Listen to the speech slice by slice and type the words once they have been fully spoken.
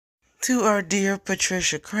To our dear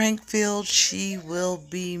Patricia Crankfield, she will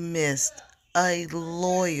be missed. A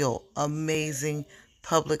loyal, amazing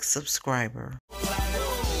public subscriber.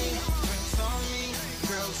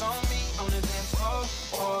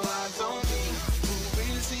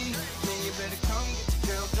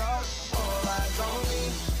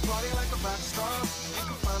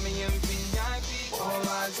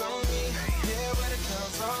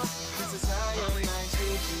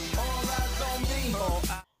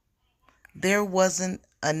 There wasn't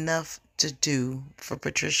enough to do for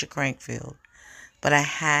Patricia Crankfield, but I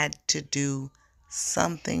had to do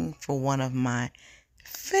something for one of my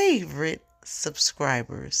favorite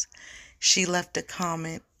subscribers. She left a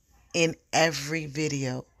comment in every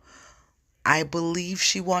video. I believe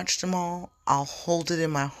she watched them all. I'll hold it in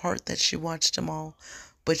my heart that she watched them all.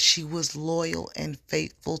 But she was loyal and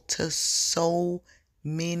faithful to so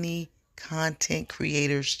many content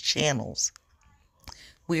creators' channels.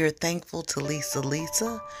 We are thankful to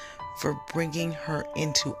Lisa for bringing her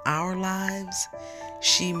into our lives.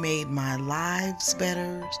 She made my lives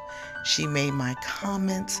better. She made my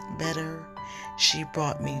comments better. She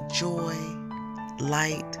brought me joy,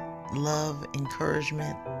 light, love,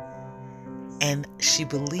 encouragement. And she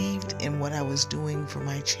believed in what I was doing for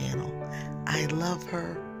my channel. I love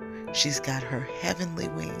her. She's got her heavenly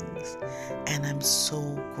wings, and I'm so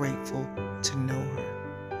grateful to know her.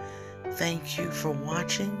 Thank you for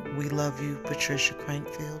watching. We love you, Patricia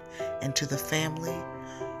Crankfield, and to the family,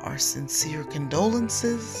 our sincere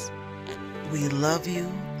condolences. We love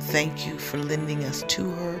you. Thank you for lending us to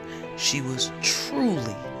her. She was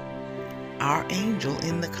truly our angel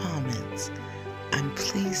in the comments. I'm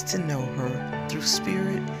pleased to know her through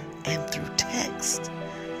spirit and through text.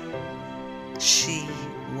 She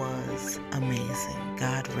was amazing.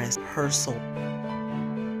 God rest her soul.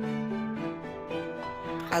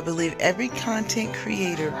 I believe every content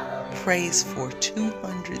creator prays for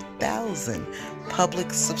 200,000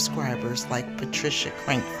 public subscribers like Patricia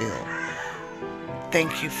Crankfield.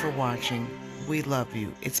 Thank you for watching. We love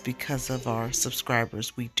you. It's because of our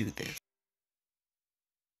subscribers we do this.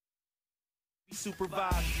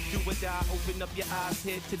 Supervise, do or die, open up your eyes,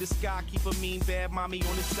 head to the sky, keep a mean bad mommy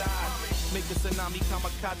on the side, make a tsunami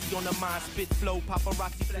kamikaze on the mind, spit flow,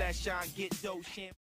 paparazzi flash shine, get dough,